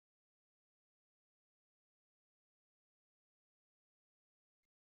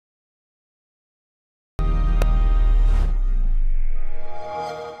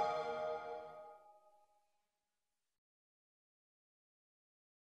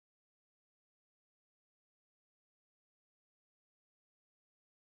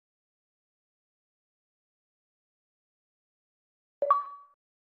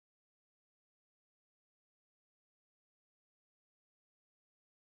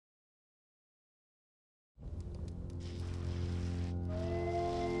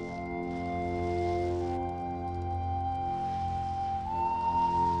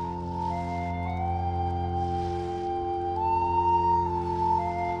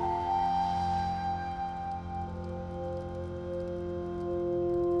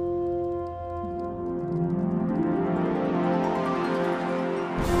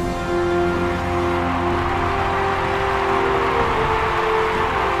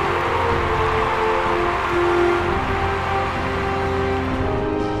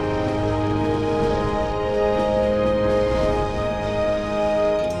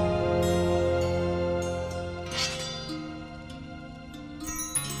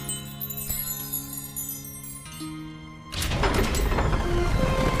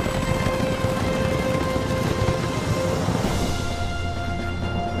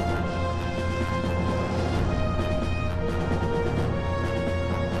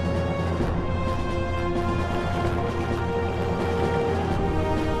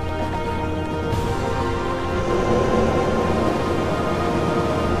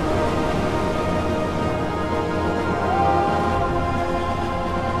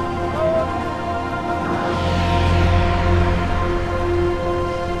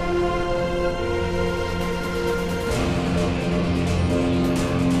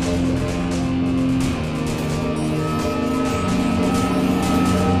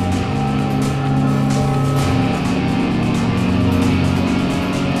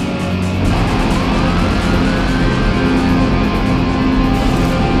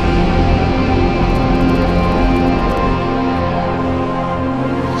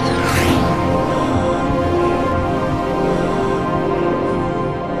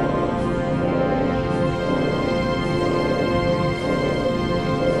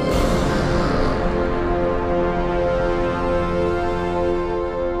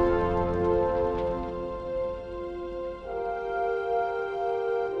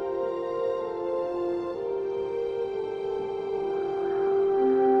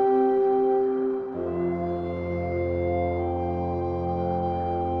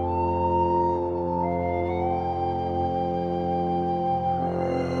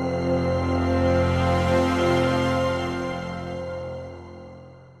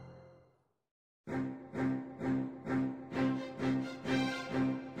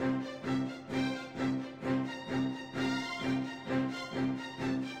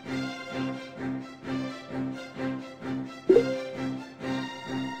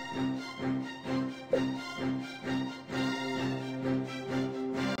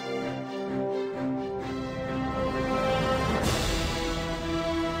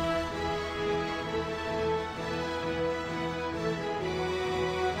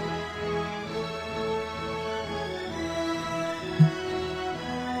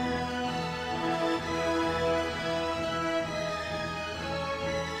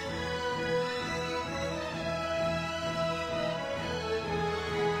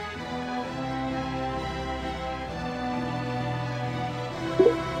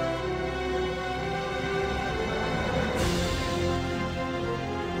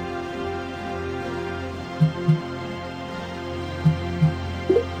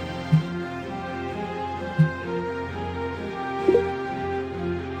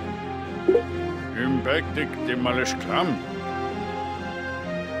dem alles klamm.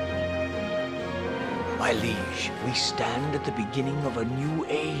 My liege, we stand at the beginning of a new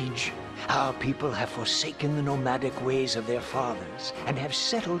age. Our people have forsaken the nomadic ways of their fathers and have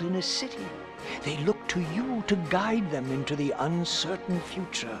settled in a city. They look to you to guide them into the uncertain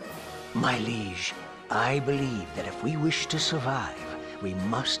future. My liege, I believe that if we wish to survive, we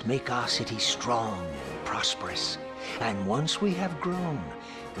must make our city strong and prosperous. And once we have grown,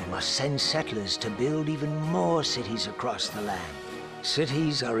 we must send settlers to build even more cities across the land.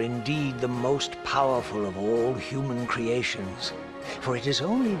 Cities are indeed the most powerful of all human creations, for it is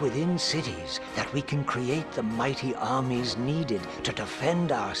only within cities that we can create the mighty armies needed to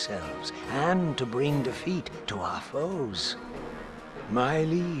defend ourselves and to bring defeat to our foes. My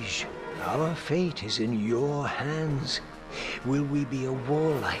liege, our fate is in your hands. Will we be a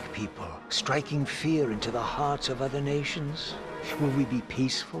warlike people, striking fear into the hearts of other nations? Will we be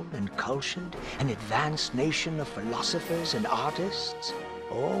peaceful and cultured, an advanced nation of philosophers and artists?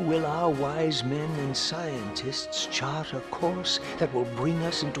 Or will our wise men and scientists chart a course that will bring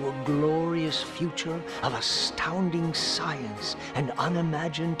us into a glorious future of astounding science and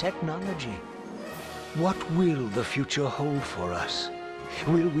unimagined technology? What will the future hold for us?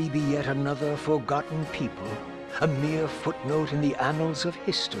 Will we be yet another forgotten people, a mere footnote in the annals of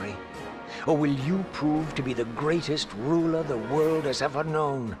history? Or will you prove to be the greatest ruler the world has ever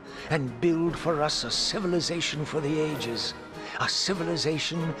known, and build for us a civilization for the ages, a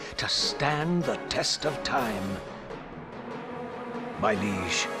civilization to stand the test of time? My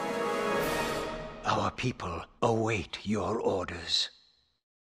liege, our people await your orders.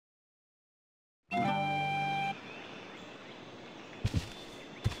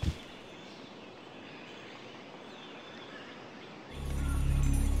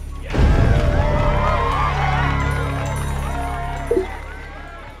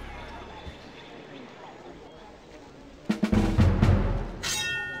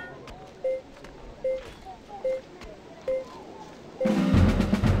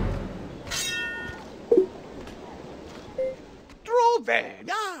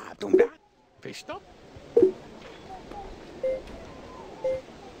 Ja, doen dat. Wist dat?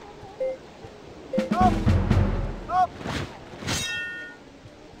 Op! Op!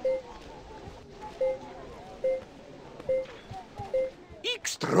 Ik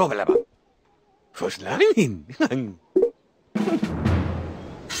strobbelaba. Verslagen.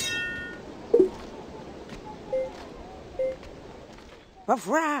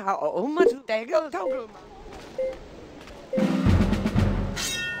 Mevrouw, met tegel togel.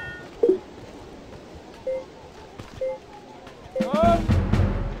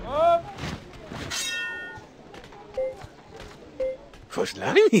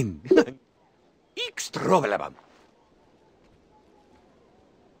 Verslagen. Ik strobbelaba.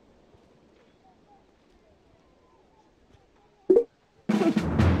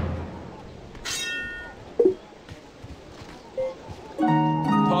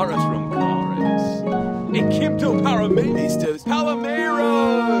 Paras from Paras. Ik kim to Paramistos.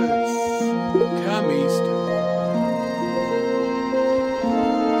 Palameros. Camisto.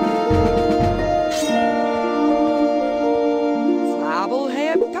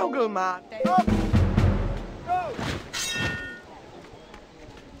 Togelmaat. Op! Go!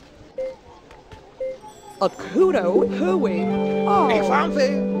 A kudo hooey. Oh. Ik van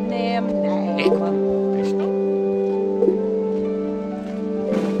veel. Nee. Ik van. Is dat?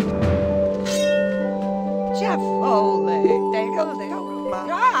 Jeff Ole. Togelmaat.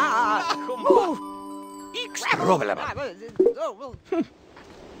 Ja, kom op. Ik strobbel hem.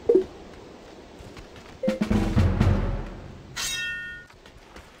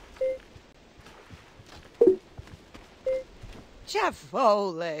 Jeff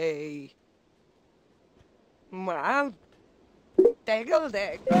Ole. Maar tegel. Op!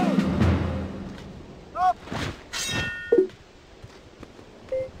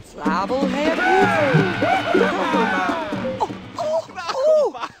 Flabbelhead.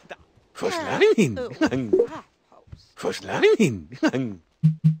 Verslagen. Verslagen.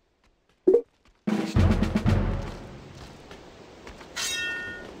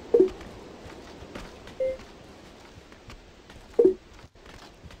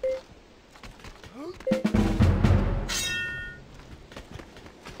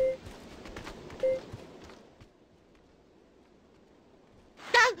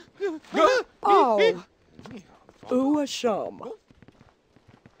 Oh. Ooh, a shum.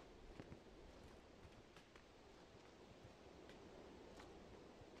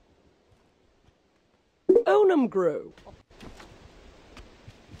 Onum grew.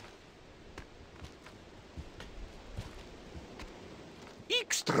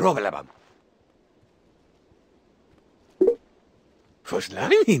 Ik strobbel hem.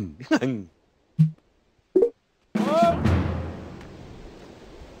 Verslagen.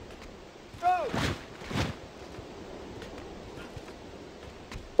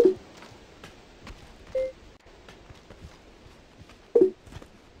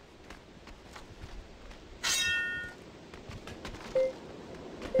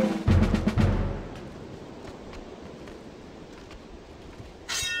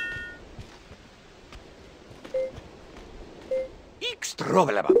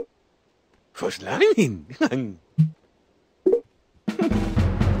 Extravelaba. Verslagen.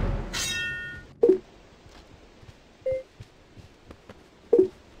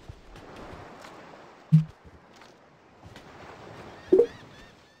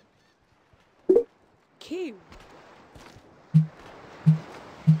 Cute.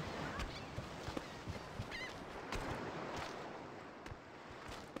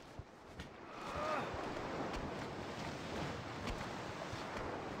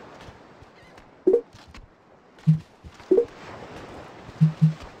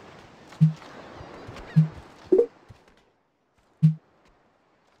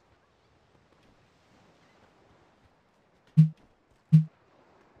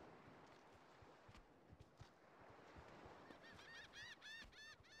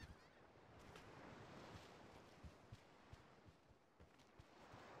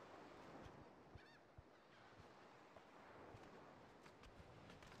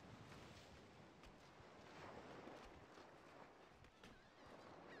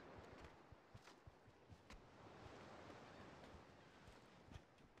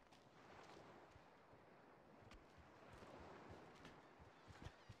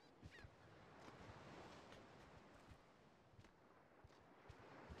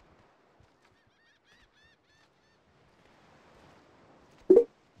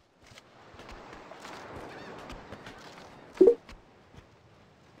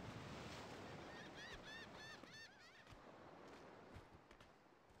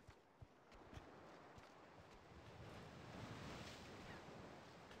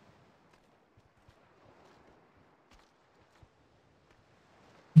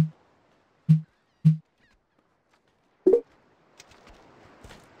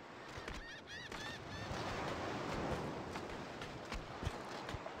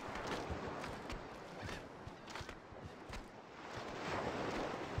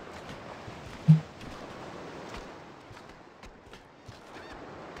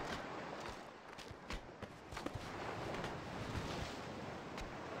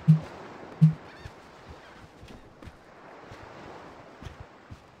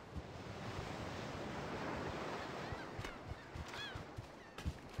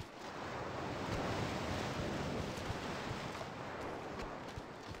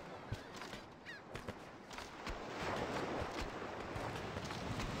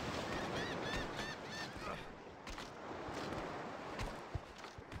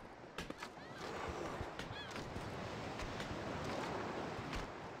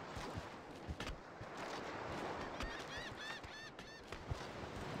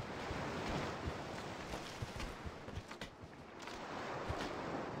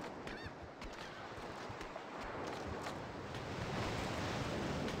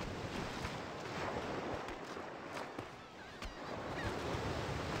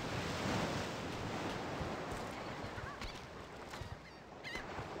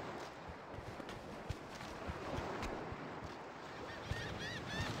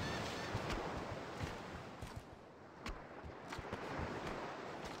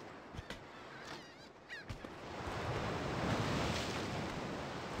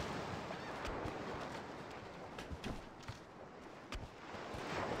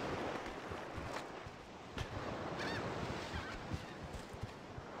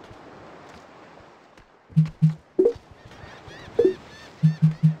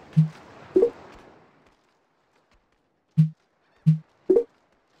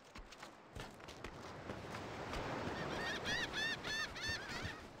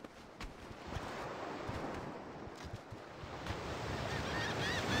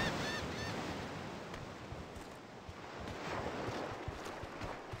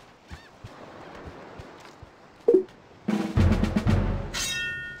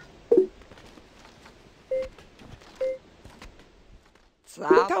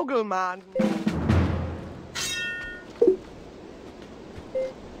 Togelman.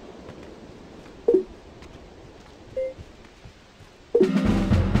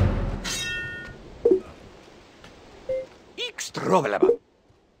 Extravelaba.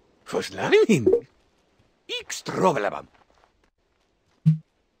 Verslagen. Extravelaba.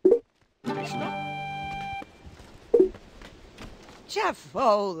 Jeff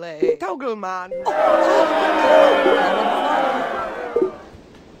Foley. Togelman.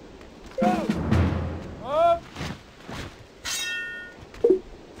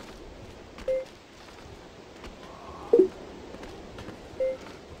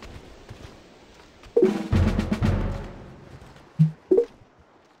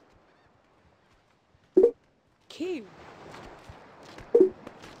 Cute.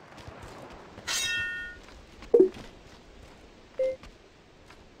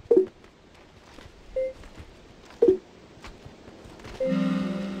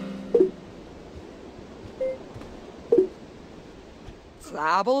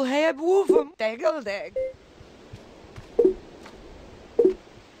 Slabblehead woofum. Deggle-deg.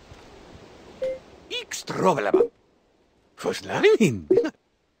 Xtrovelaba. Forslarin.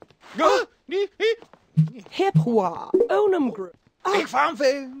 Hip-hwa. Onum group. Ik van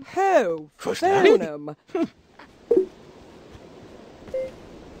veel. Ho. Forslarin. Phonum.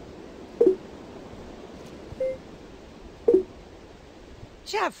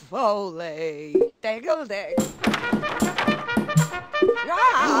 Jeff Foley. Deggle-deg.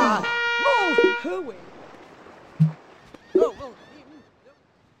 Ah! Move! Hooey. Oh, well.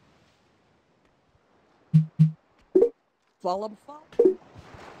 Follow, follow.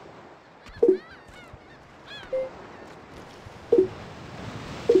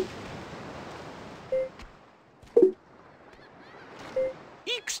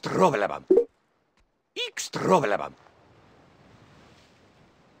 Xtrovelaba. Xtrovelaba.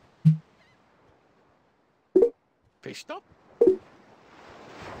 Fished up.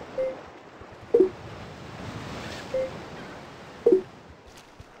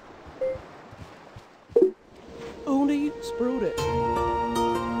 Only sprued it.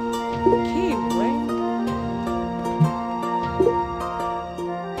 Key ring.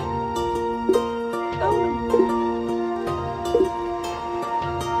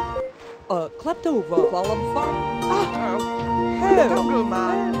 Kleptova. Follow fun. Ah! Hell,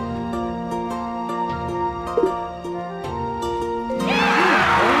 man.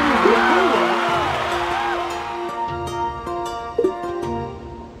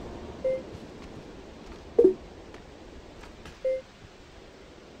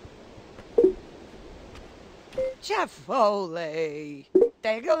 Jeff Foley.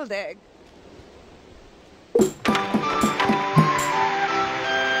 Deggle-deg.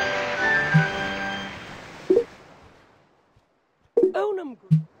 Onum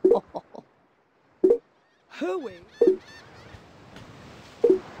group. Hooey.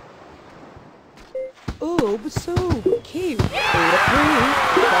 Oob, soob, cute.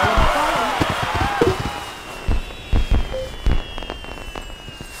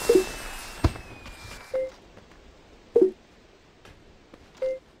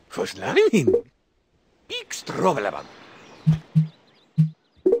 Forslarin. Xtrovelaba.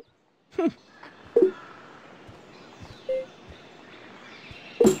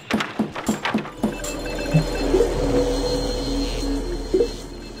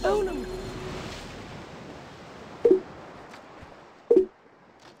 Onum.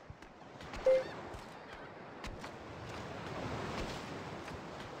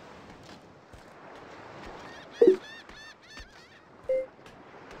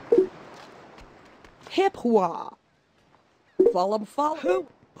 Hip-hwa. Follow, follow.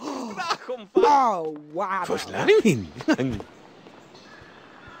 Oh, wow. Forslarin.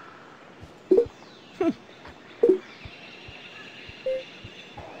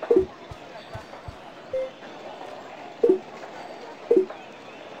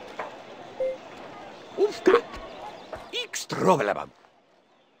 Ufka. Xtrovelaba.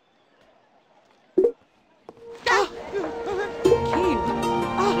 Cute.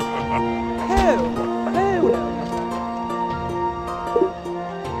 Ah. Ho. Ho.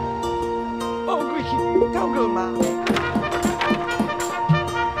 Oh, Togelman.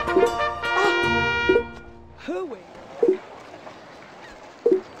 Ah. Hooey.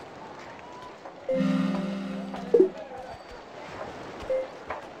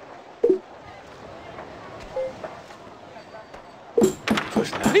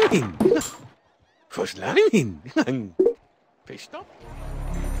 Forslarin. Forslarin. Fished up.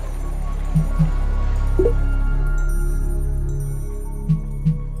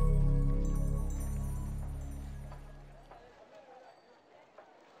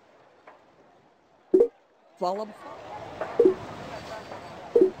 Follow.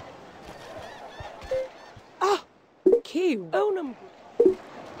 Ah, cute. Onum.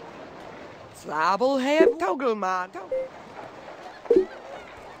 Slabblehead Togelman.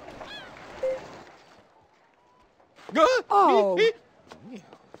 Oh,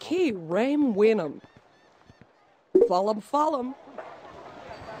 key Ram Winham. Follow.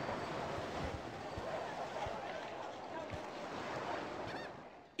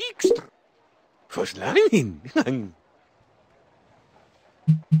 Verslagen.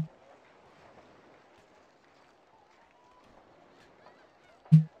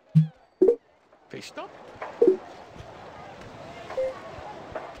 Fish stop.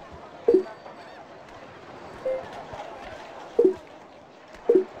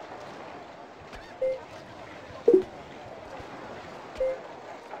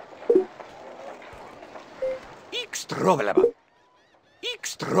 Extravelaba.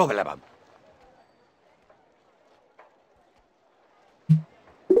 Extravelaba.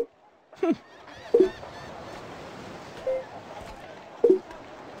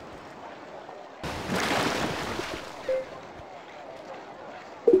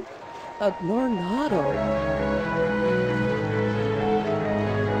 A Lornado.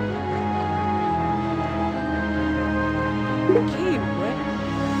 Key red.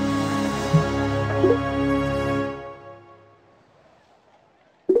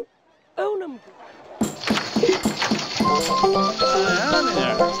 Onum.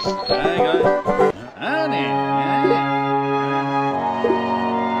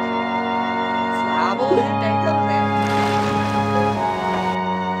 Travel and they go there.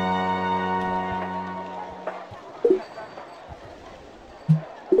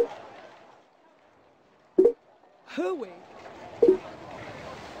 Hooey.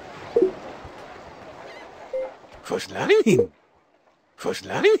 Verslagen.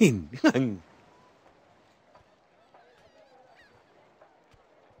 Verslagen.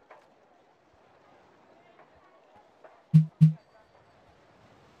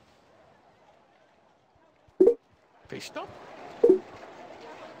 Fish stop.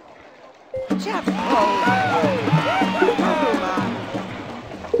 Jeff.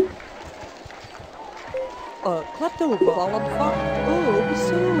 Klepto ballad fuck. Oh,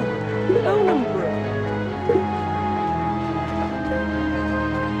 so. Onum brew.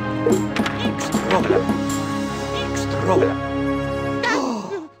 Extravelaba. Extravelaba.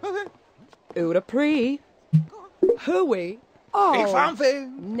 Uda pre. Hooey. Oh. Ik van veel.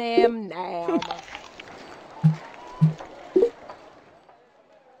 Nam nam.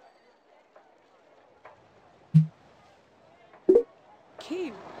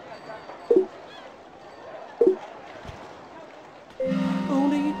 Key.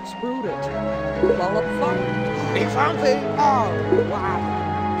 Only screwed it. Ballad fuck. Ik van veel. Oh, wow.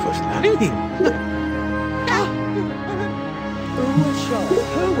 Verslagen. Ooh, show.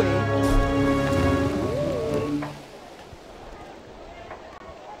 Hooey.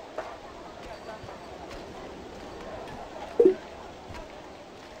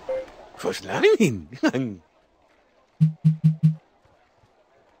 Verslagen.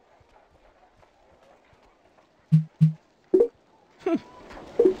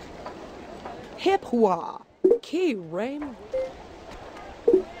 Hip hua. Key ram.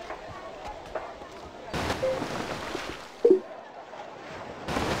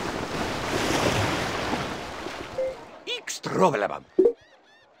 Extravelaba.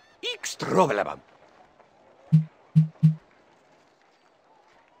 Extravelaba.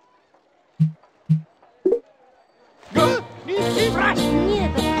 Nie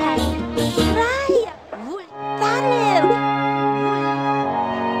betekent vrij. Voltaire.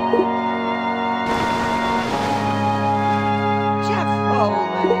 Jeff. Oh,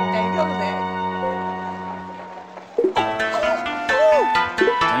 they go there.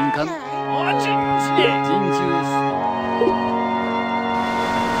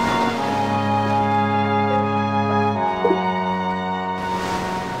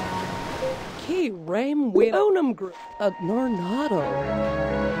 Key ram with onum group. A Lornado.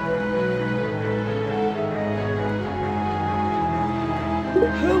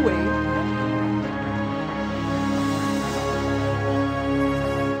 Hooey.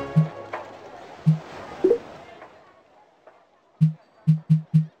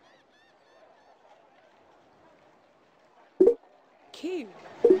 Key.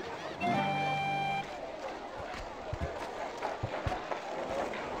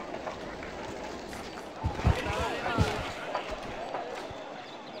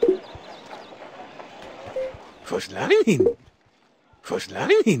 Verslagen.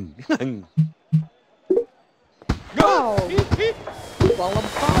 Verslagen. Oh. Ballad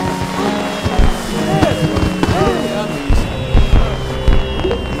fuck.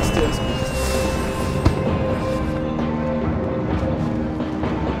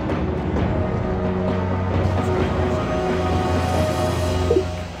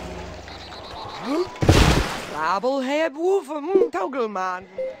 Krabbelhead woeven, kogelman.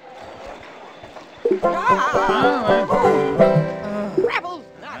 Rebels!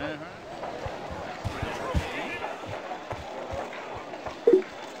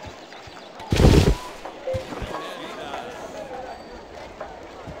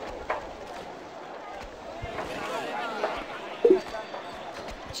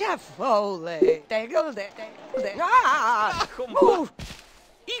 Chefole. Tegel de. Ah! Oh!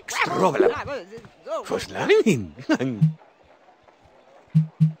 Problem. Verslagen.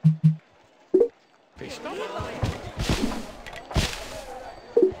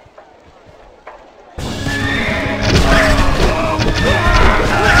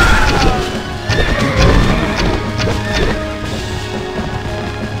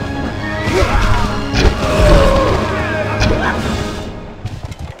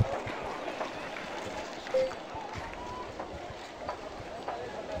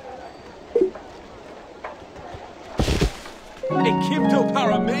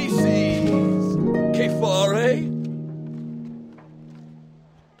 Parameses. Que fare?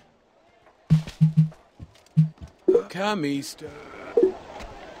 Camista.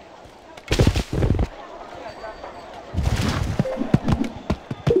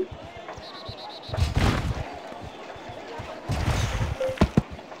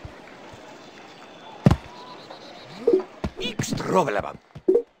 X-Trovelabam.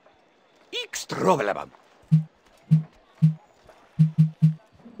 X-Trovelabam.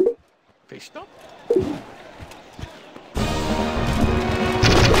 Stop.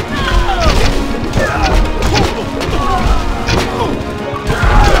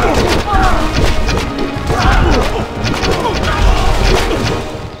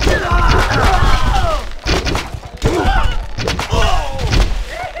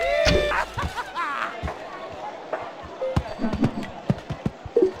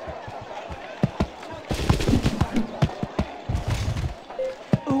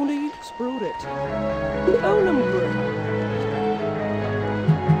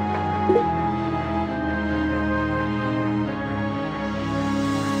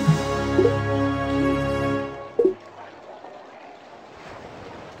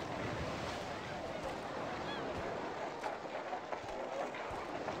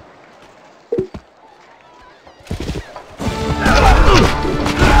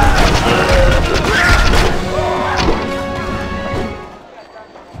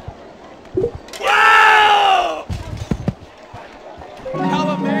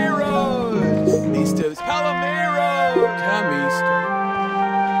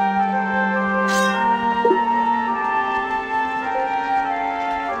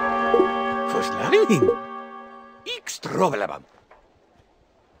 X-Trovelabam.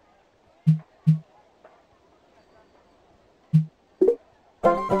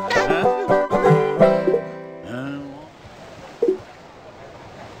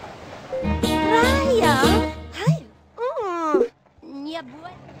 Raya. Hi. Nie błę.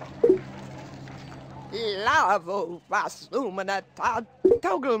 Lavo Vasluminata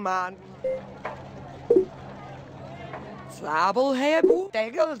Togelman. Slabblehead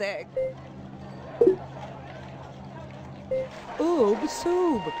Degeldeg. Oob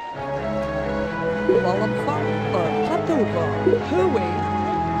Soob. Lollipop Platova. Hooey.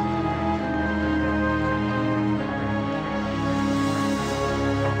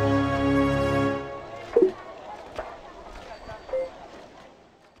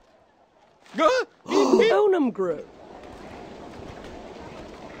 Onum Group.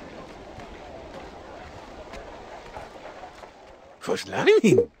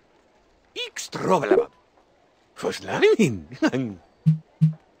 Verslagen. X-Trovelabam. Verslagen.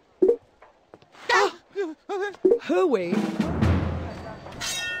 Hooey.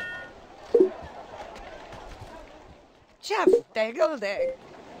 Jeff Degeldeg.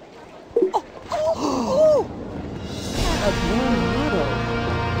 Oh! That's one model.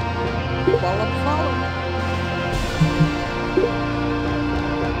 Follow.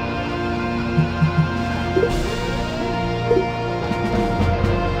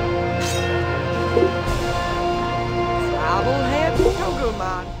 Travelhead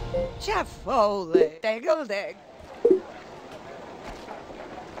Togelman. Jeff Foley. Degeldeg.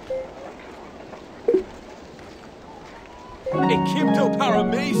 Ekipto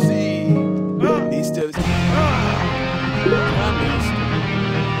Paramesi. Listos.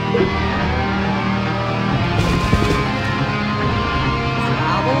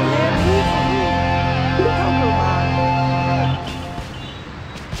 Travelhead Togelman.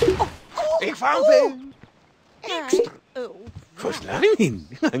 Ik found him. Extra. Oh. Verslagen.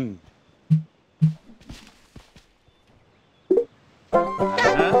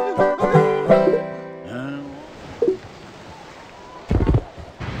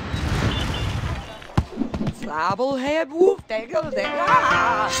 Travelhead Wolf Degeldeg.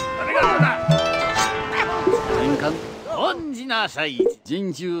 年間恩じなさい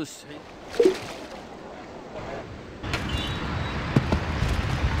人中せ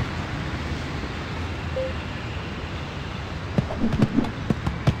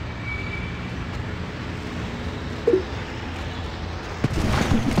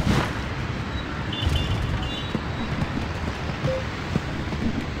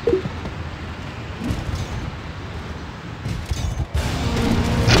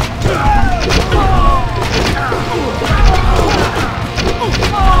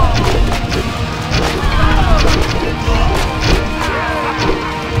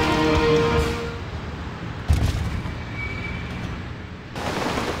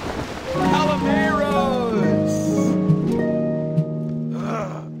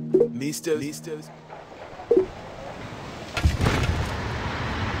Listos.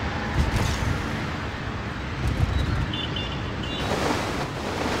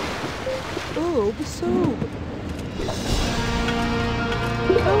 Oh, so.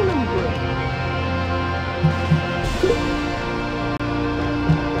 Onum grip.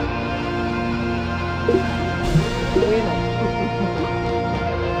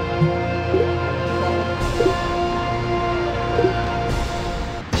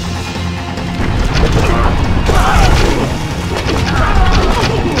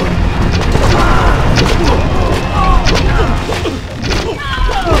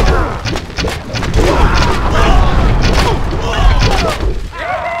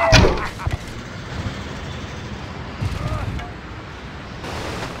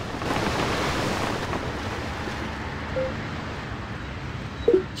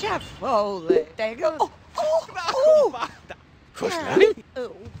 Holy, there you go. Verslagen?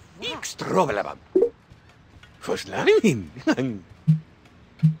 Oh, Ik strobelabam. Verslagen?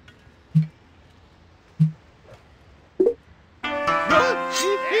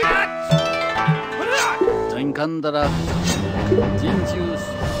全艦だら陣中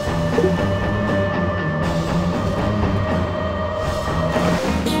す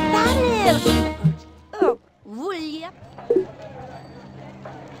Daniel! Oh, William.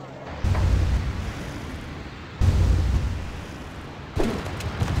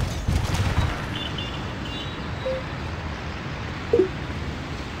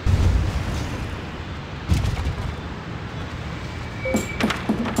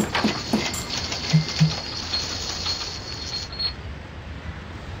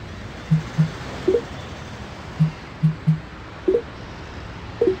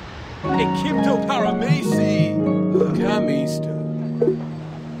 Ekipto paramesi. Camisto.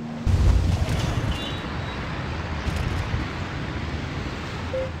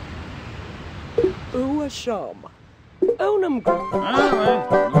 Ooh, a sham. Onum grip. あ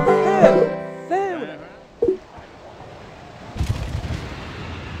あ Hell, fair.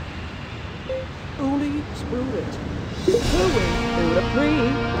 Only screw it. Hooey, do the pre.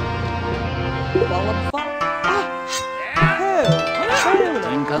 Wallop fuck. Ah! Hell, fair.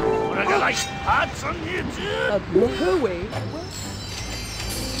 全艦これがない発熱 Hooey.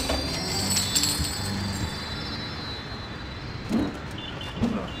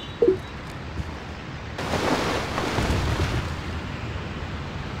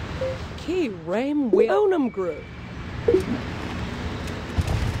 Key Ram Will Onum Group.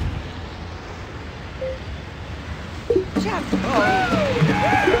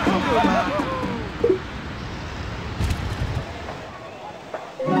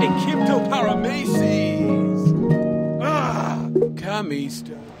 Ekipto parameses. Ah,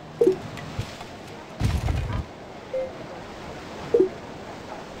 camisto.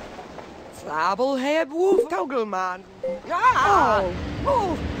 Fablehead Wolf Togelman. Oh,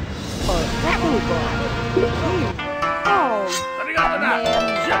 oh. Oh, ありがとなじ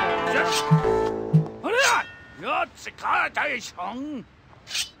ゃほらよっつか大将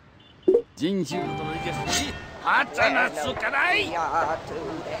陣中とですね発熱かない yeah, to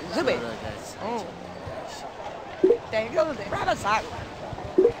the exhibit. There goes the rabbit side.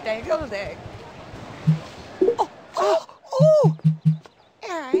 There goes the. Oh, oh, oh!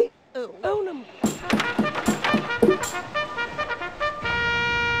 Alright. Oh, Onum.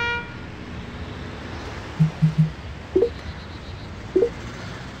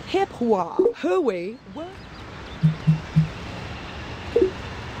 Hip hua, hooey, what?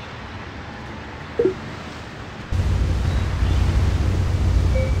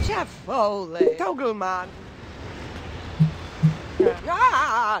 Jeff Foley, Togelman.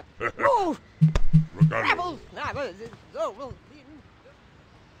 Ah! Oh! Rebels!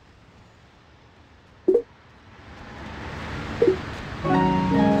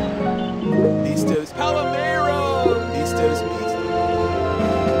 Listos palomero. Listos meat.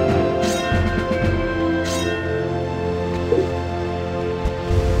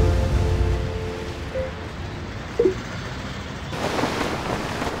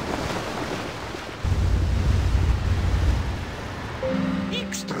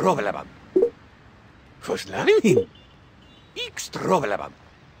 Ik strobelabam. Verslagen? Ik strobelabam.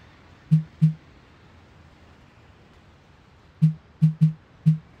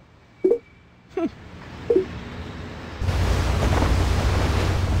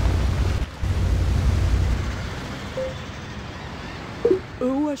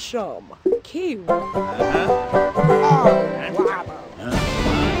 Ooh, a shum. Key. Oh,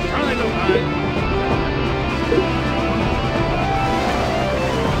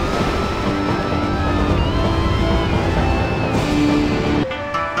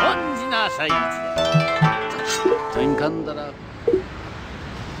 存じな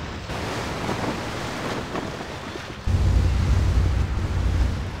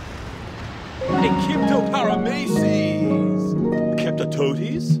Kiptoparameses.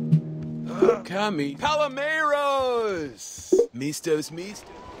 Keptototes? Kami. Palomeros. Mistos.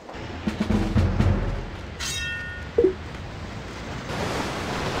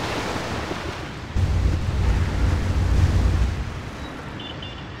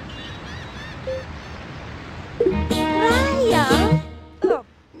 Meier! Oh,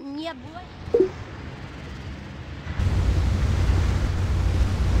 nie boy.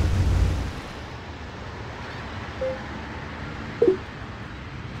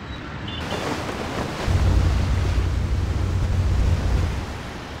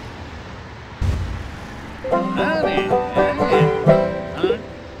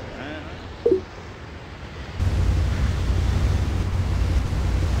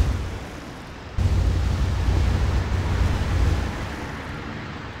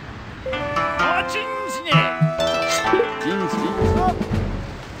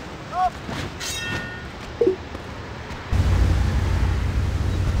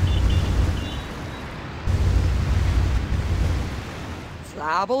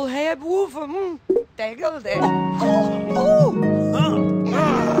 Slabblehead woofum. Daggle. Oh!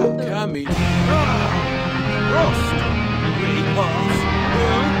 Kami. Rost. Great pass.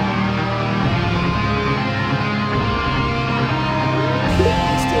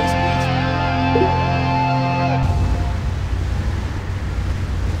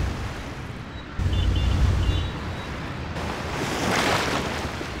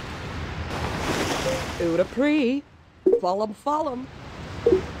 Uda pre. Follow.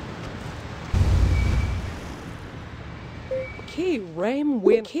 Key ram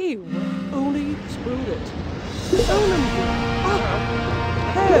win. Key only screwed it.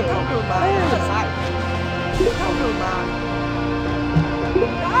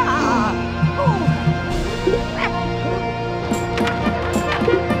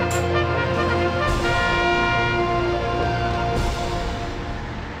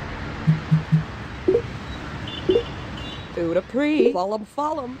 Uda pre. Follow.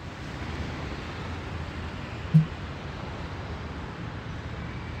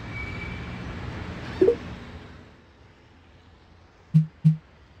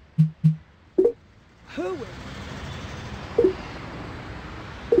 Who?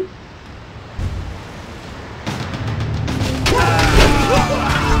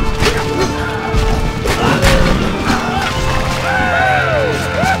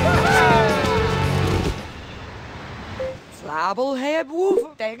 Slabblehead woof.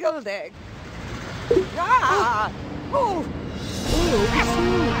 Daggle. Ah! Oh!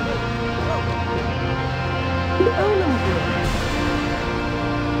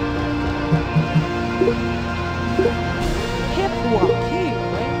 Hip walk here,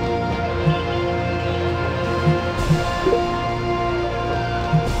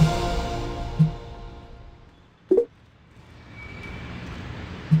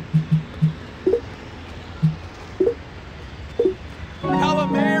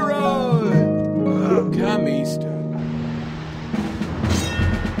 Palomeros. Kamisto.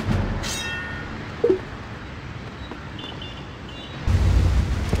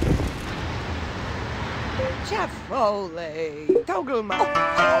 Jeff Foley. Togelma.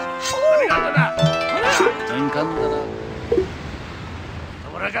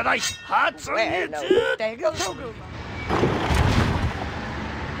 Daggle. Togelma.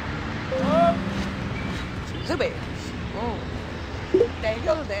 Zubis. Oh.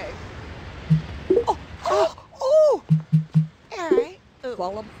 Daggle. Oh! Alright.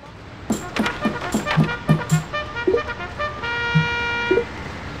 Follow.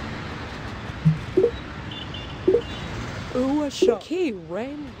 Ooh, a shot. Key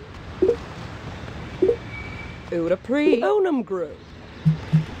ram. Uda pre. Onum grew.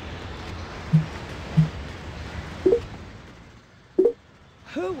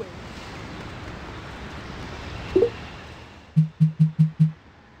 Who is?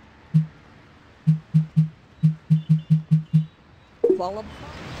 Follow.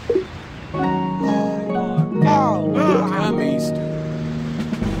 Kamisto.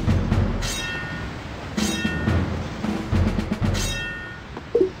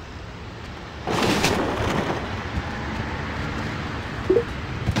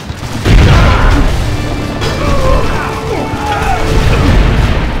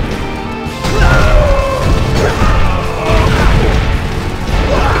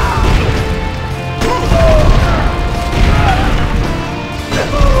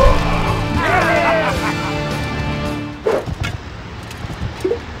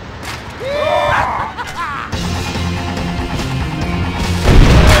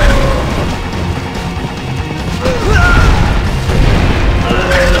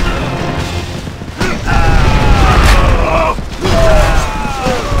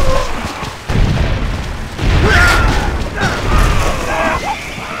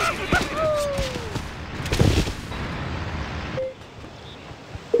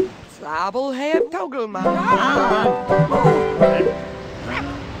 Abelhead Togelman.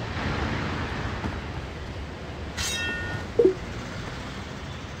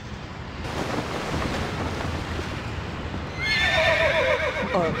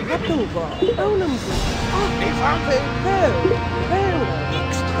 Ratuva, Onum,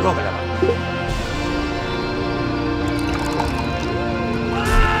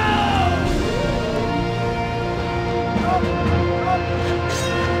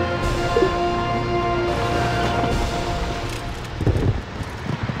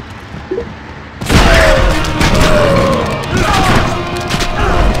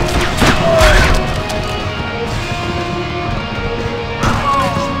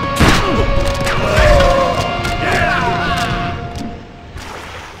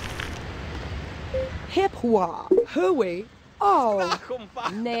 Hipwa, Hui, oh,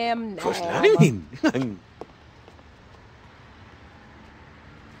 Nam Nam.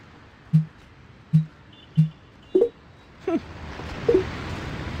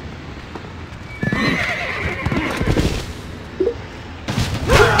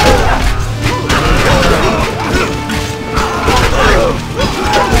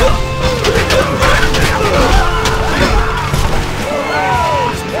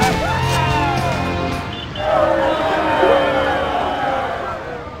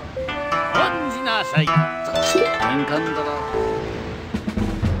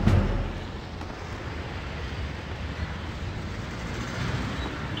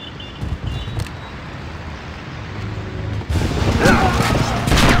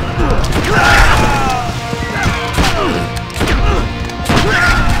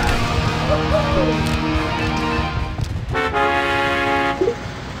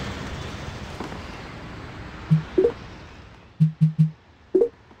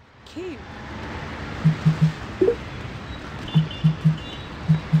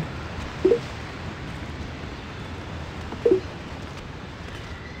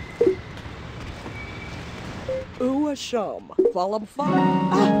 Shum, Vollum Fun.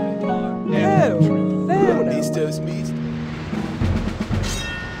 No, Mistos meat.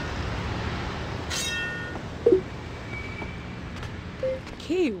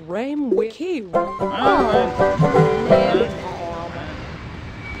 Key Ram Wiki.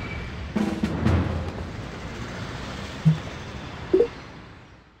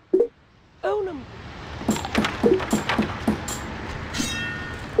 Onum.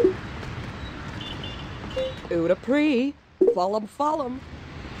 Uda Pre, Follum.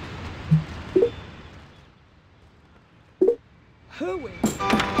 Hooey.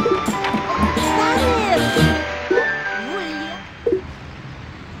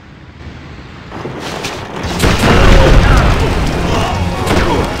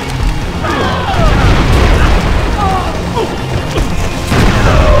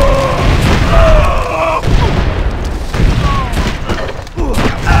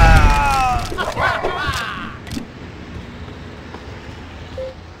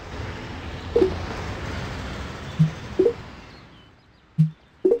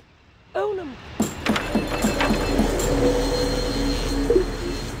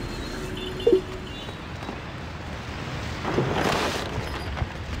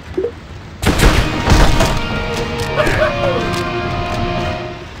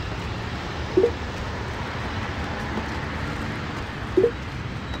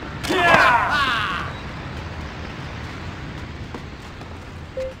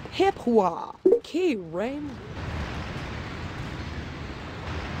 Hipwa, Key Ram.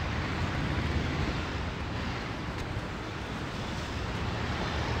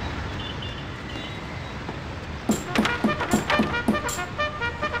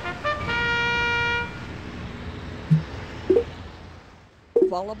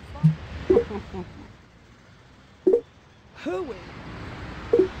 Vollum. Hooey.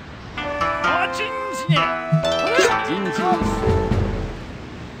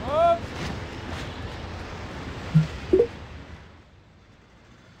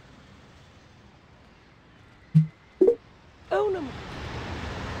 Onum.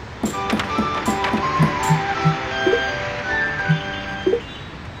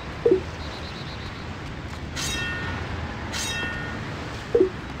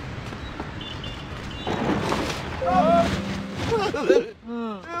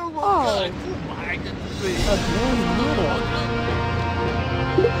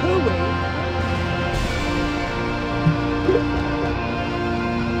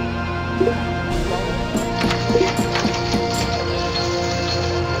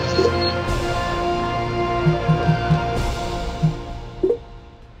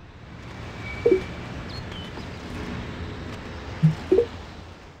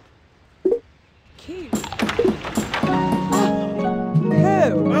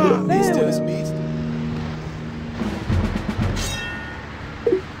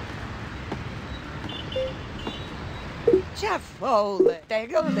 Cheerful,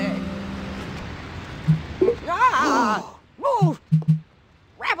 daunting. Ah! Move!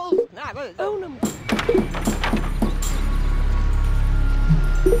 Rebels, navels. Onum.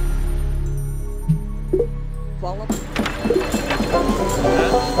 Follow.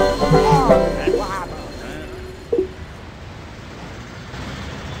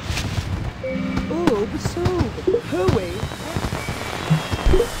 Oh, so hooey.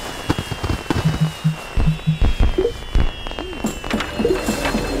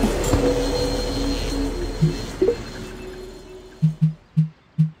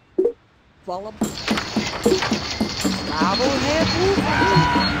 Follow. Travel head.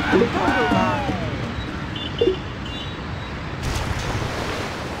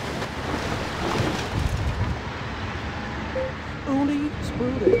 Only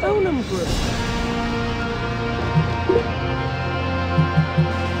exploded. Onum group.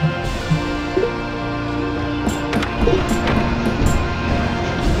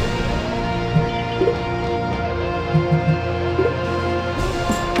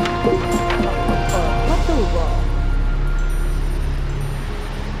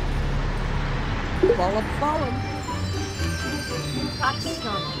 Follow.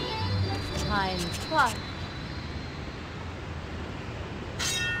 Axon. Time fly.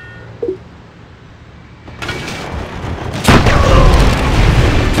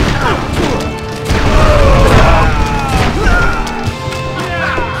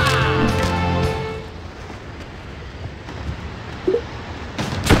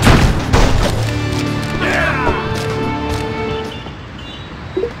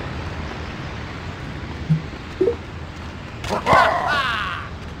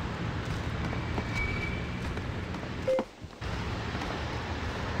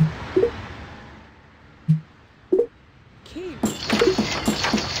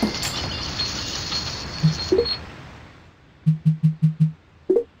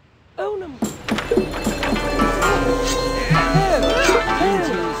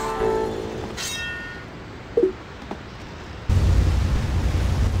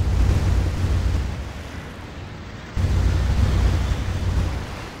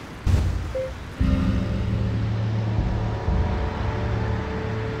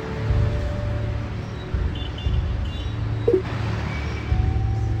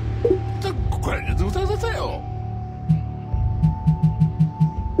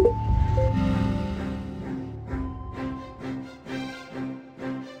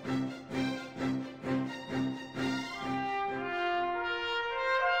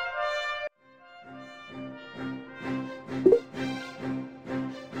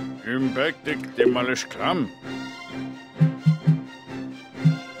 Impactic demolish clam.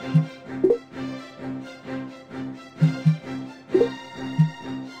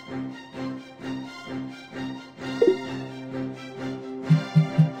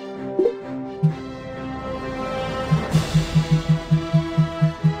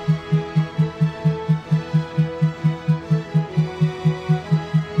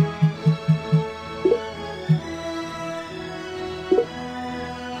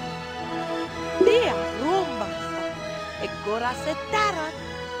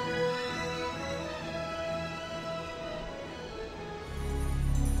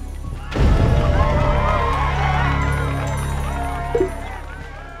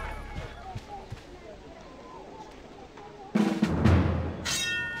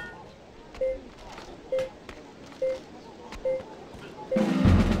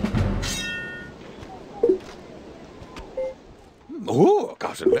 Oh,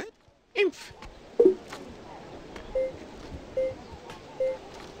 Cousin Red. Imph.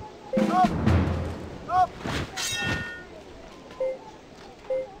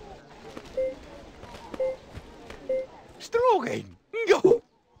 Strogen. Go.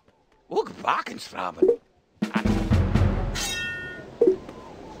 Ook wakensramen.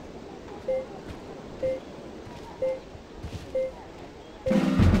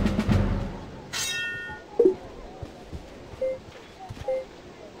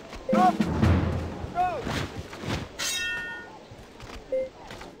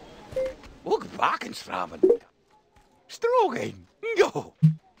 Ook wakensramen. Strogen. Go.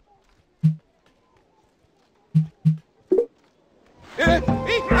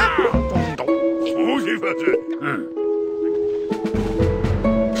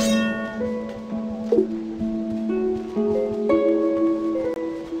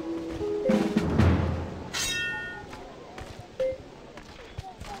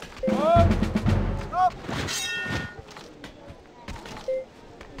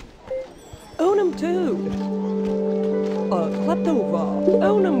 Onum too. Kleptova.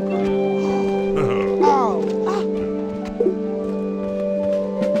 Onum group. Oh.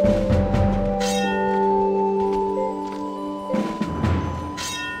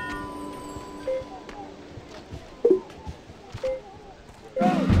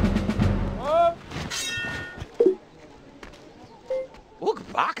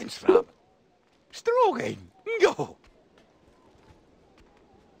 Jogging. Yo.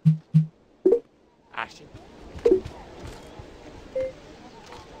 Ashen.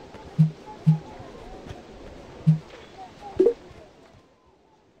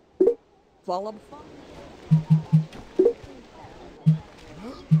 Follow.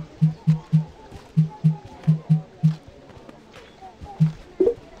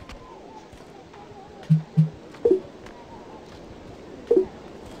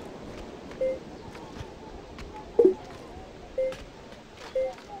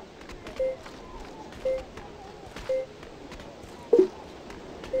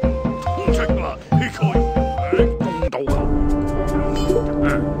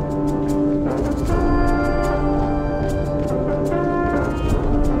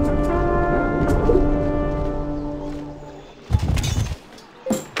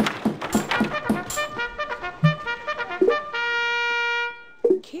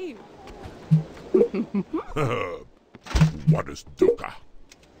 What is Dukkha?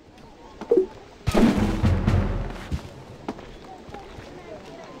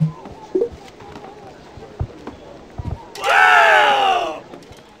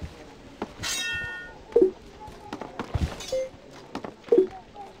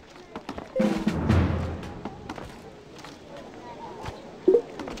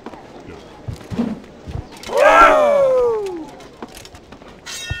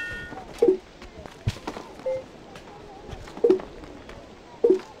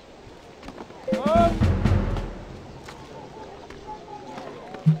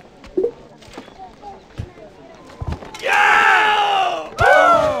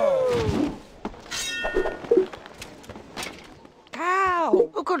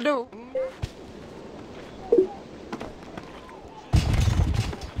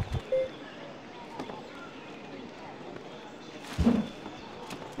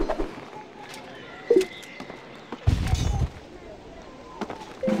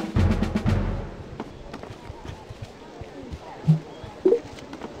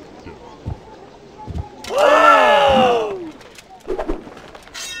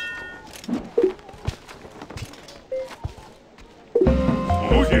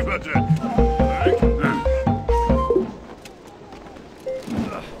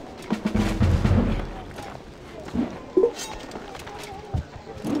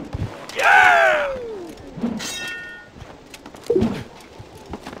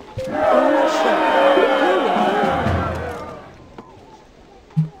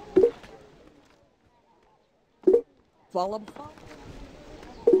 Follow.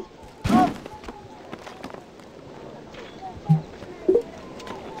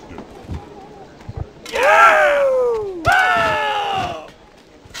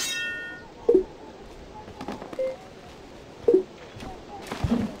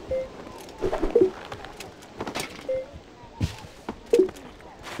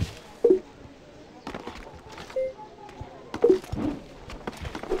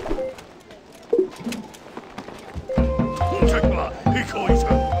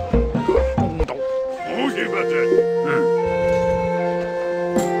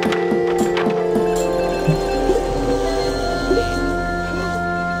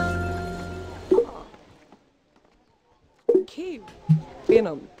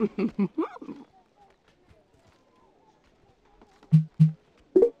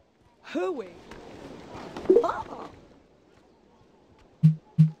 Hooey.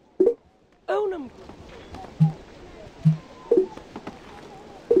 Onum.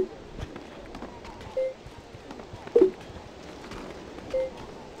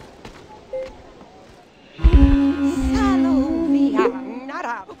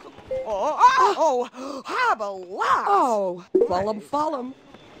 Oh, have a laugh. Oh, follow.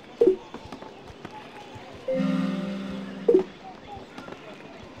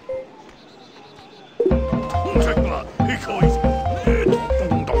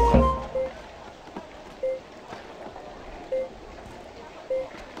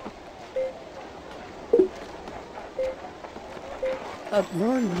 A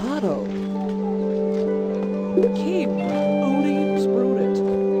Bernardo. Keep only exploded.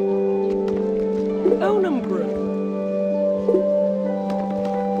 Onum brew.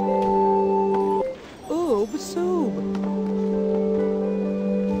 Oob soob.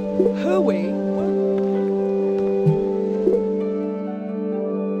 Hooey.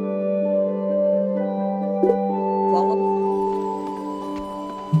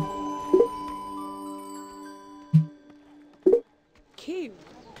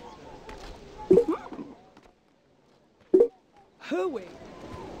 Hooey.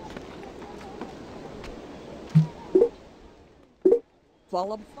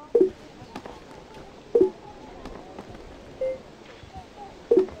 Follow.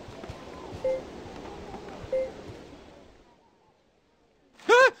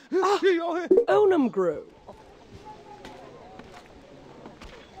 Onum grew.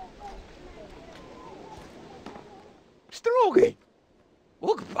 Stroge.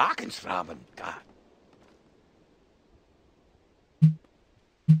 Ook bakensramen, ka.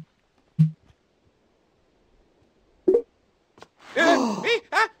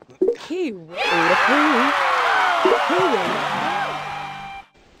 Key Oda Poo. Hooey.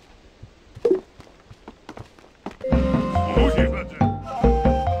 무시하지.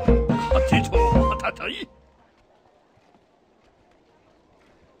 하티초 하타타이.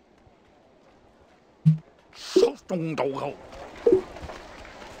 소동도고.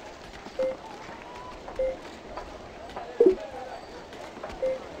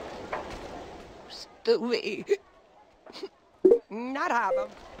 Stewie. Not have 'em.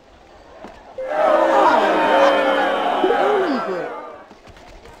 Onum grew.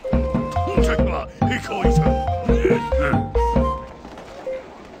 통책과 이거이사.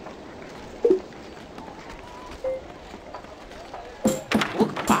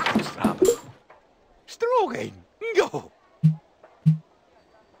 Ook bakensramen. Stroge. Go.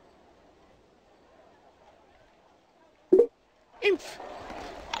 Impf.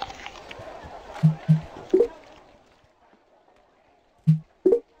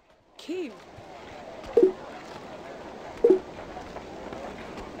 Key.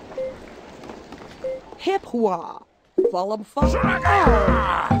 Hip hua. Vollum fall. Nam.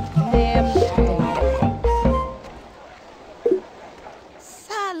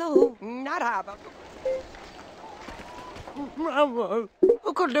 Salo. Not have 'em.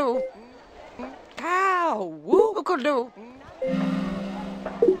 Who could do? Cow. Woo. Who could do?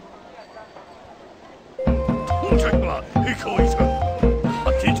 통책과 이거이사.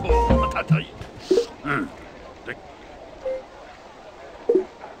 하티초 하타타이.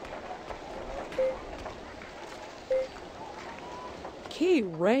 Key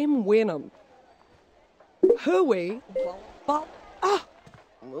Ram Winham. Hooey. Bop. Ah.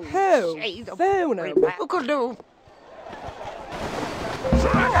 Who? Shades of Phonum. Who could do?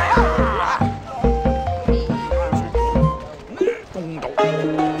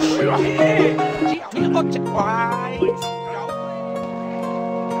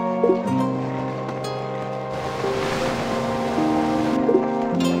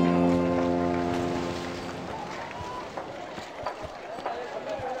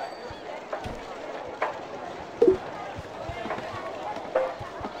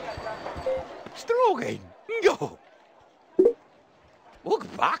 Stroge. Go. Ook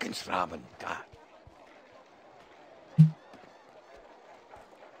bakensramen, ka.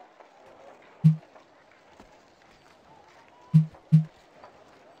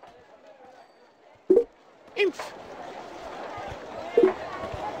 Impf.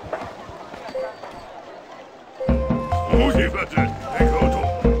 무시하지. 이거도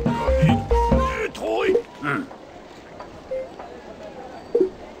거기 토이.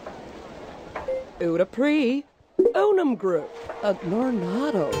 Oda Pre. Onum grew. A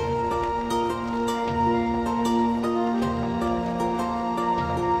Nornado.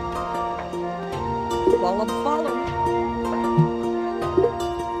 Vollum Follum.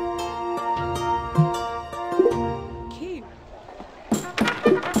 Key.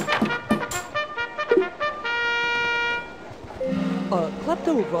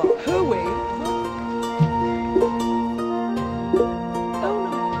 Kleptova. Hooey.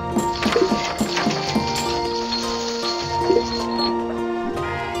 Onum.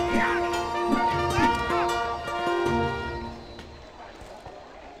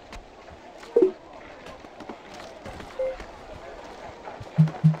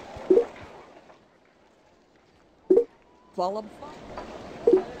 Vollum Follum.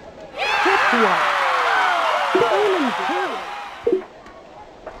 Hipwa. Onum grew.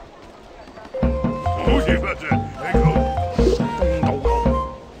 무시하지. 이거.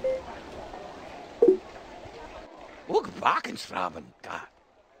 Ook bakensramen, ka.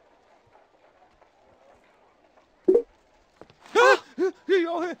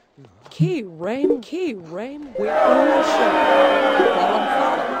 Key Ram. We're on the show. Vollum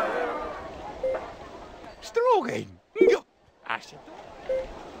Follum. Stroge. Go.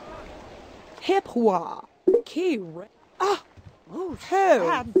 Hipwa. Key Ram. Ah. Who? Who? Not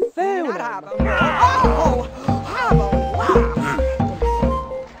have Phonum. 'em. Oh, have a laugh.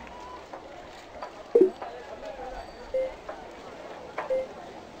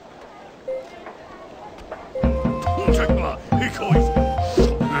 통책과 이거이사.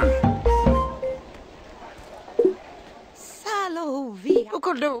 Salo via. Who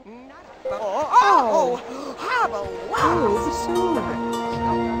could do? Oh, have a laugh. Oh, so.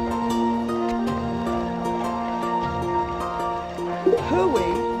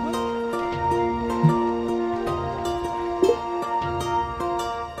 Hooey.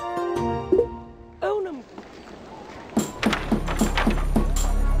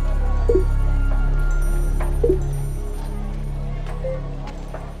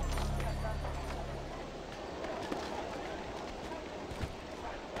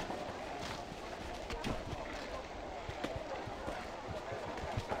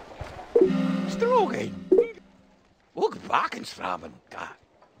 ramen ka.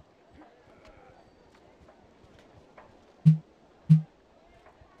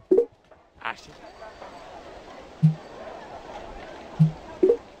 Ashe.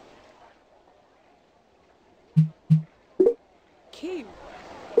 Key.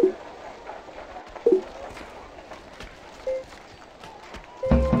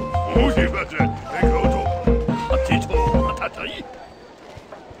 Oji bete, ekoto. Atito, atatai.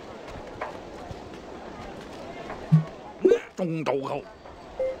 Trung đầu hậu.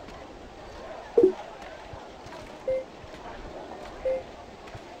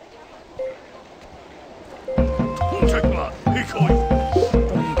 Không trách là đi khơi.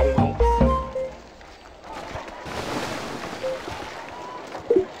 Trung đầu hậu.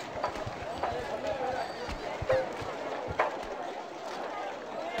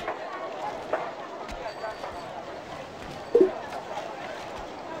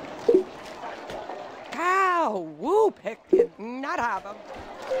 Cow, woo, picking, not have 'em.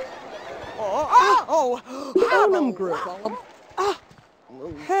 Oh, Onum group. Ho.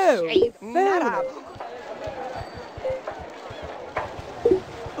 not have 'em.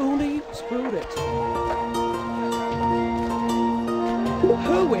 Uni screwed it.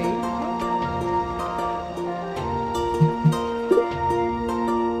 Hooey.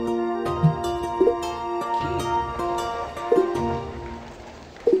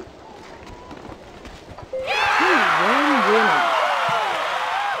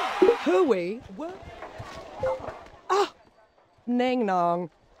 Hooey. What? Ah. Nang nong.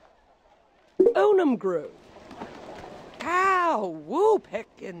 Onum grew. Cow, woo,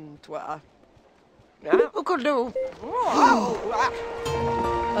 picking, twa. Who could do? Oh,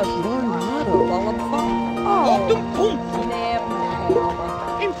 A tornado while I'm fun. Oh, nam.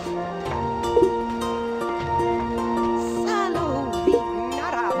 Salud,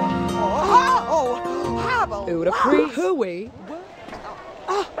 not have 'em. Hobble. Uda free. Hooey.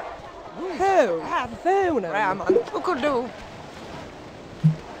 Ah. Ho. Phone. Ramen, who could do?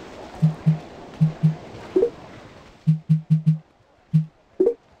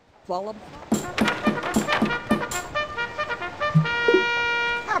 Vollum.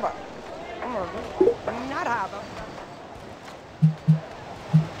 Hobble. Not have 'em.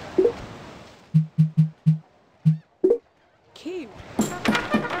 Cute.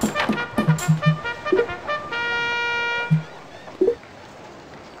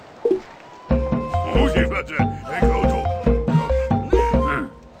 Oji bete, ekoto.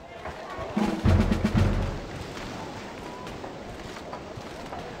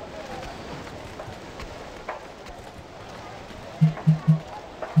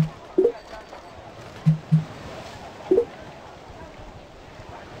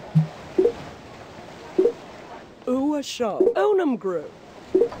 Ooh, show. Onum grew.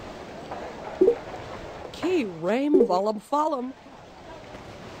 Key ram vollum follum.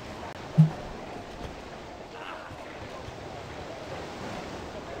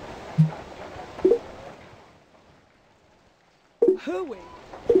 Hooey.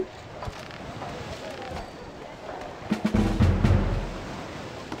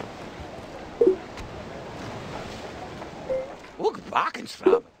 Ook bakens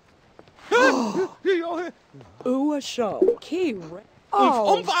ramen. Ooh, show. Key ram.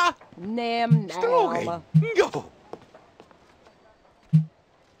 Oh, Omva! nam Stroke. nam. Yo!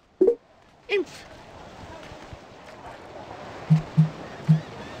 Impf!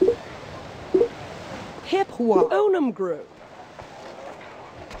 Hip hua. Onum grew.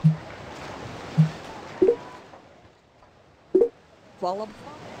 Vollum.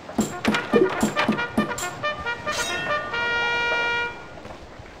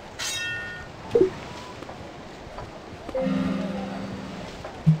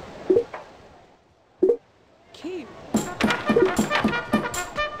 Cute.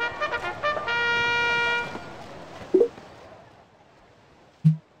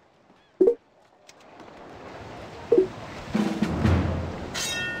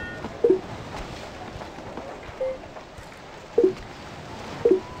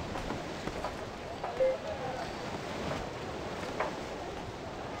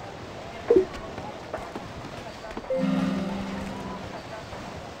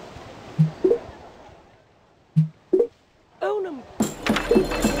 Onum.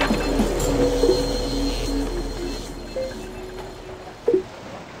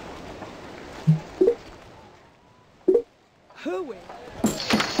 Hooey.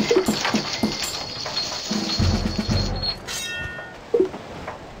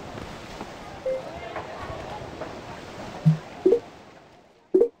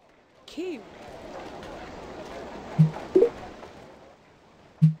 Cute.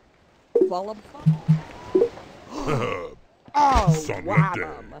 Vollum. Oh. Swab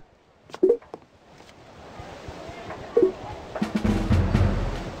 'em.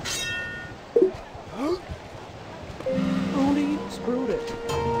 Only screwed it.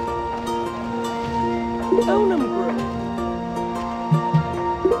 Own 'em, brew.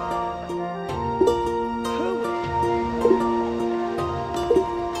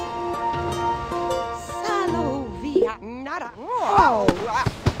 Salovia nada. Oh,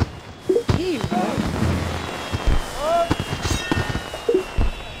 He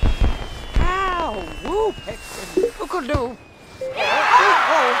ow, whoop, hexen. Who could do?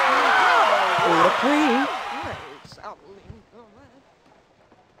 Order clean.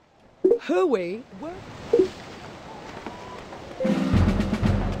 Hooey. What?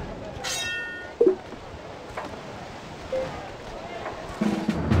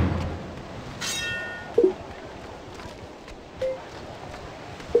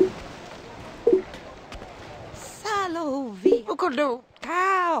 Salovia. Who could do?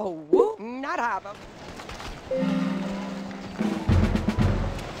 Cow, whoop, not have 'em.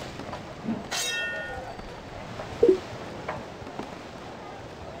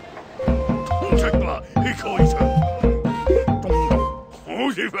 동책과 이거이서 동동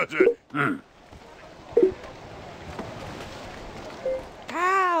오시버스.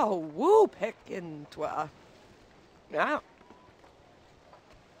 Cow, whoop, heckin' twa. Now.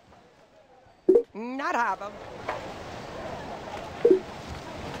 Not have 'em.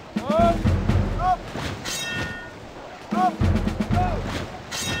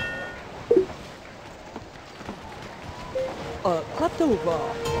 Kleptova.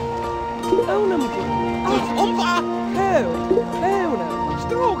 Own 'em, brew. Ompa! Own 'em.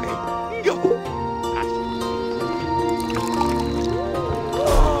 Strogi! Yo!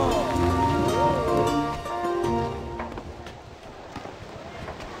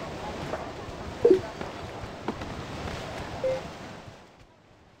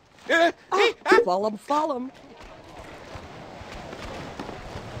 Follow 'em.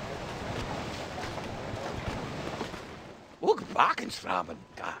 Ook bakensramen,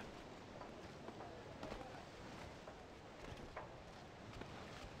 da.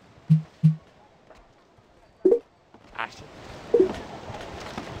 Asje.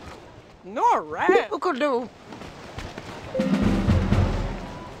 No rat. Who could do?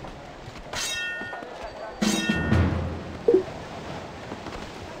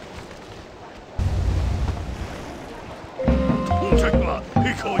 동책과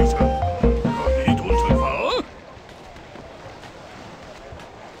이거이서 거기 돈책과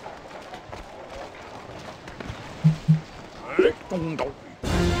동동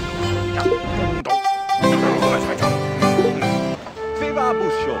동동 Fais-moi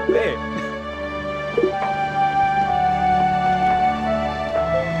bouchon, eh?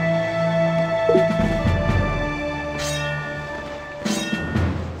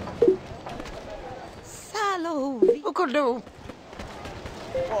 Salovia. Who could do?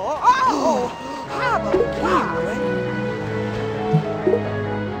 Oh, have 'em,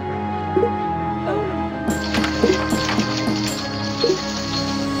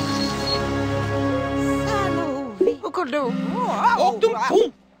 Salovia. Who could do? Ook doen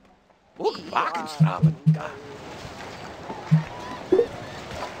boem! Ook bakensramen, da.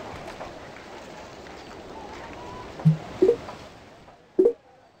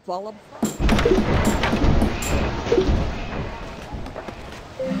 Follow 'em.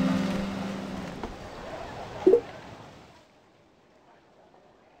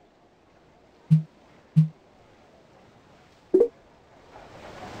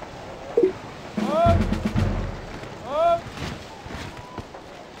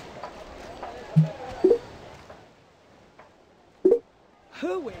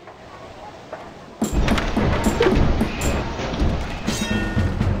 Hooey.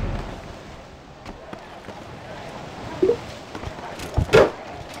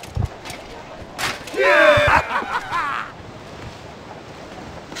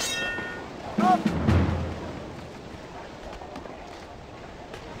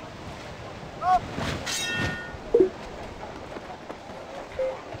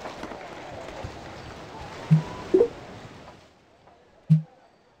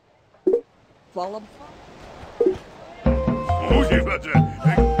 Follow 'em. 오시버스.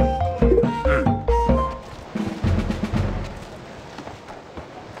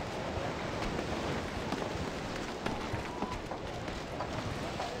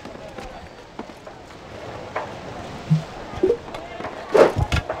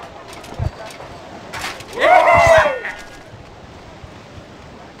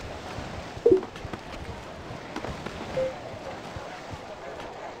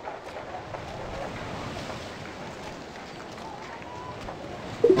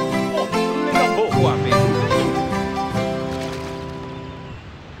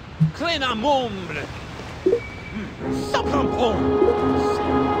 Plena mombre. Saprampon.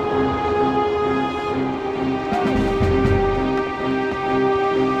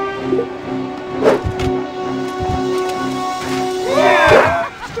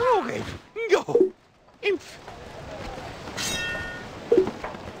 Stroge. Go. Impf.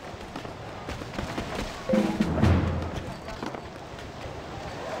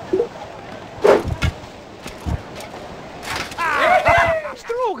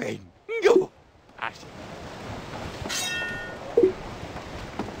 Stroge. Go. Así.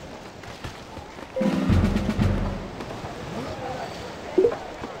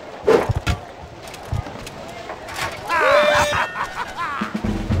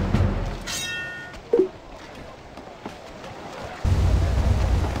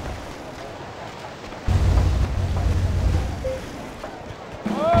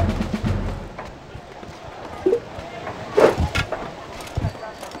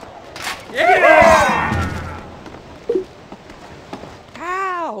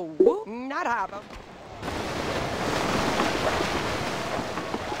 Ow! Whoop. Not have 'em.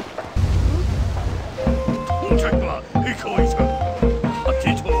 동작과 이거이서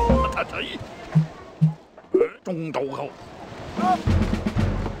하티초 하타타이 동도고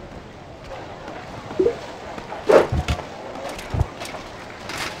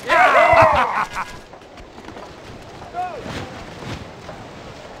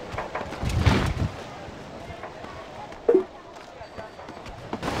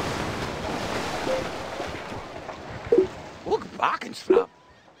Ook bakensvlam.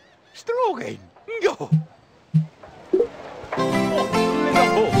 Stroge. Go. Plena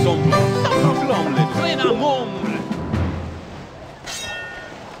bosom. Sapraflamle. Plena mombre.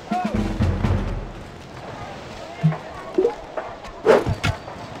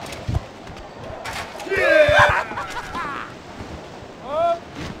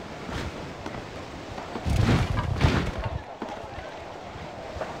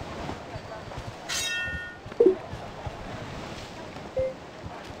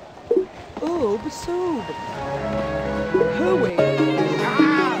 Oob soob. Hooey.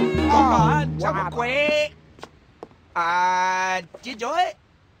 Chào bà quê. Chị chuối.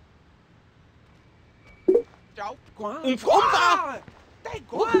 Cháu quá. Umpa. Tay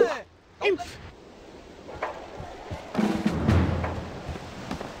quá. Impf.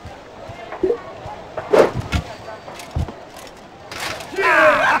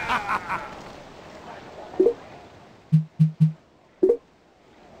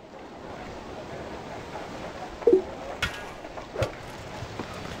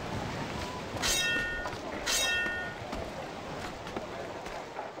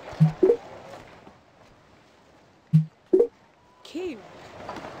 Cute.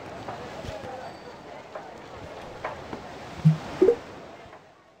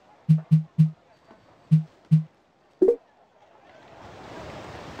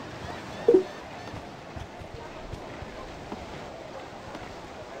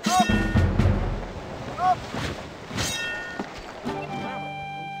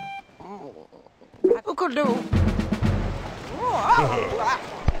 Who could do?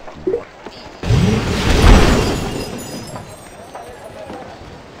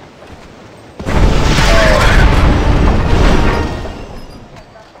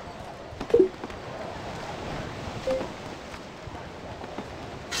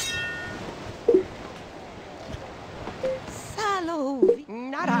 Salud.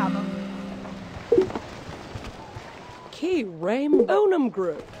 Not have 'em. Key Rame Bonum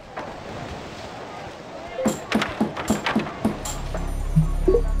Group.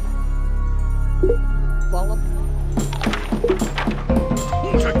 Volley.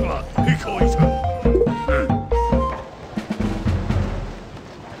 동작과 이거이서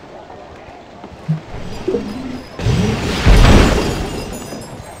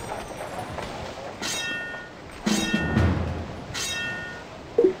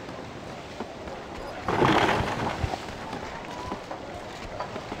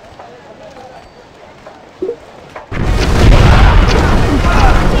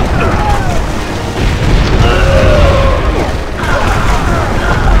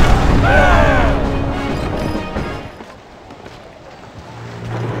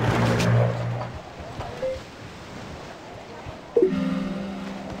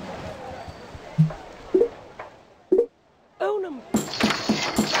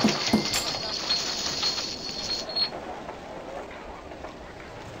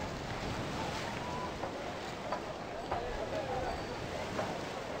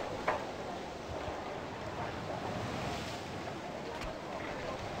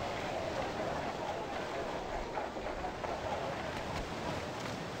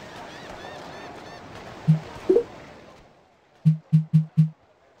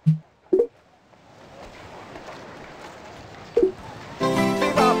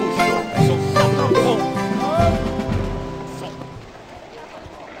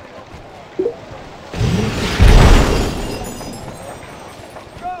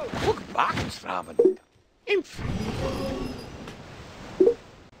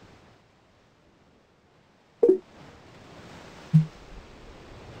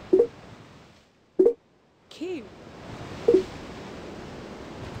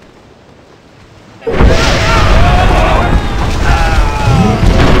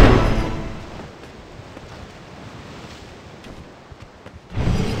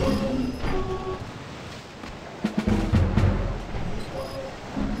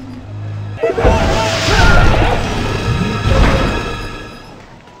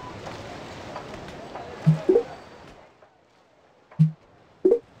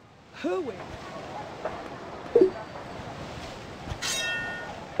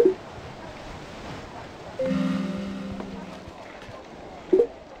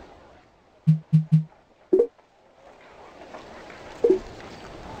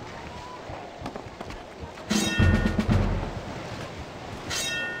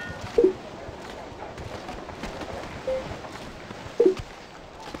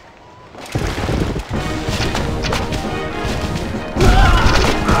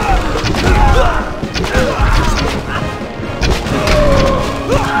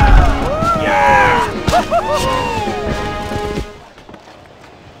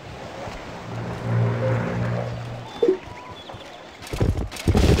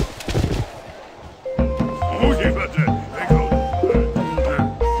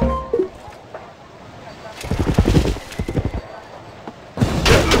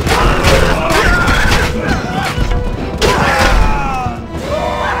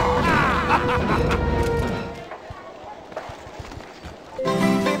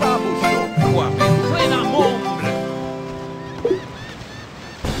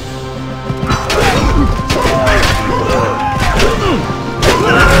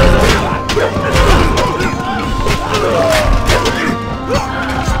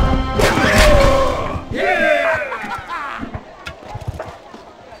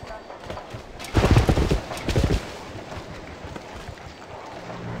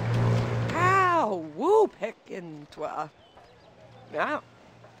were. Now.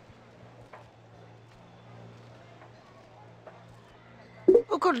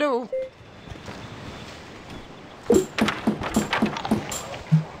 Who could do?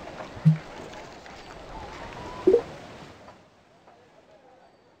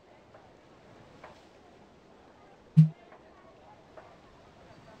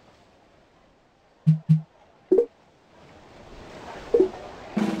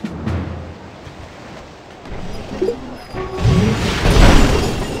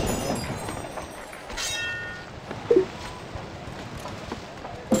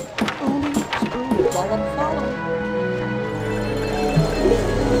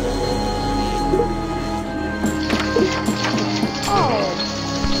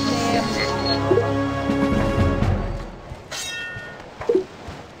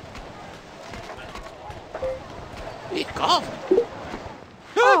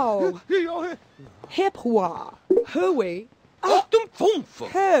 Hipwa, hooey, Optum fomfo.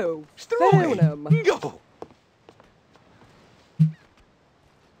 ho, Strooi. phonum, Yo.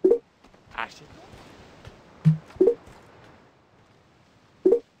 Asje.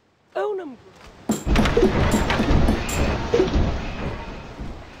 onum,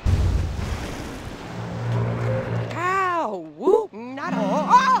 Ow! Whoop! Not all.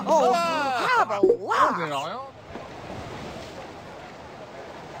 Oh! Have a lot.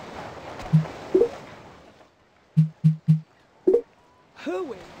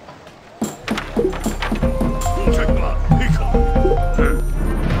 hooey,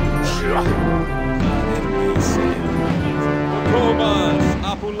 Thomas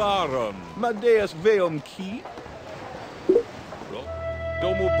Apularum. Madeus veum ki.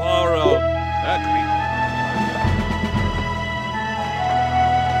 Domuparum. Acri.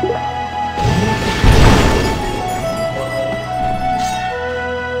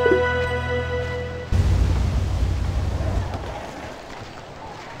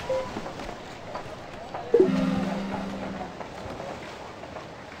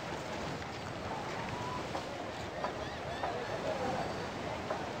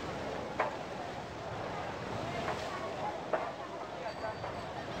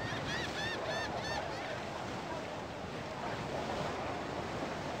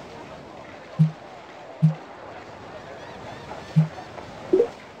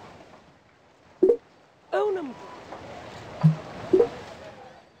 onum,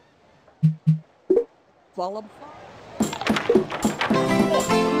 volum,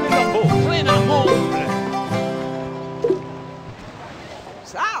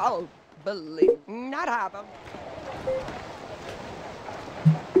 So, believe not have 'em.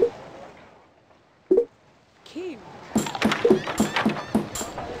 key,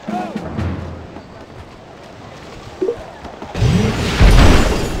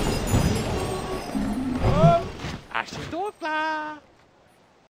 Asje doorpla.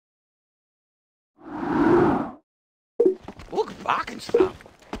 Ook bakenschaap.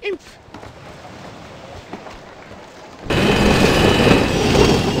 Impf.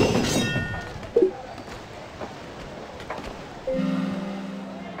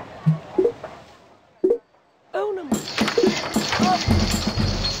 onum,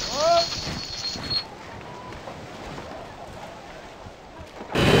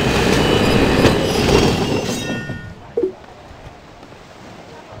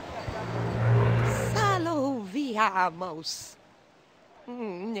 Salviamos.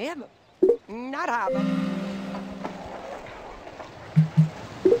 Never. Not have 'em.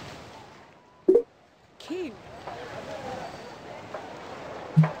 key,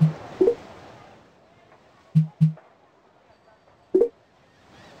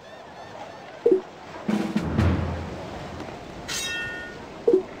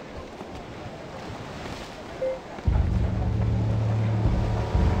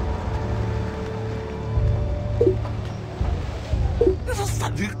 Eso está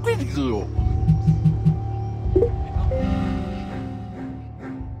divertido.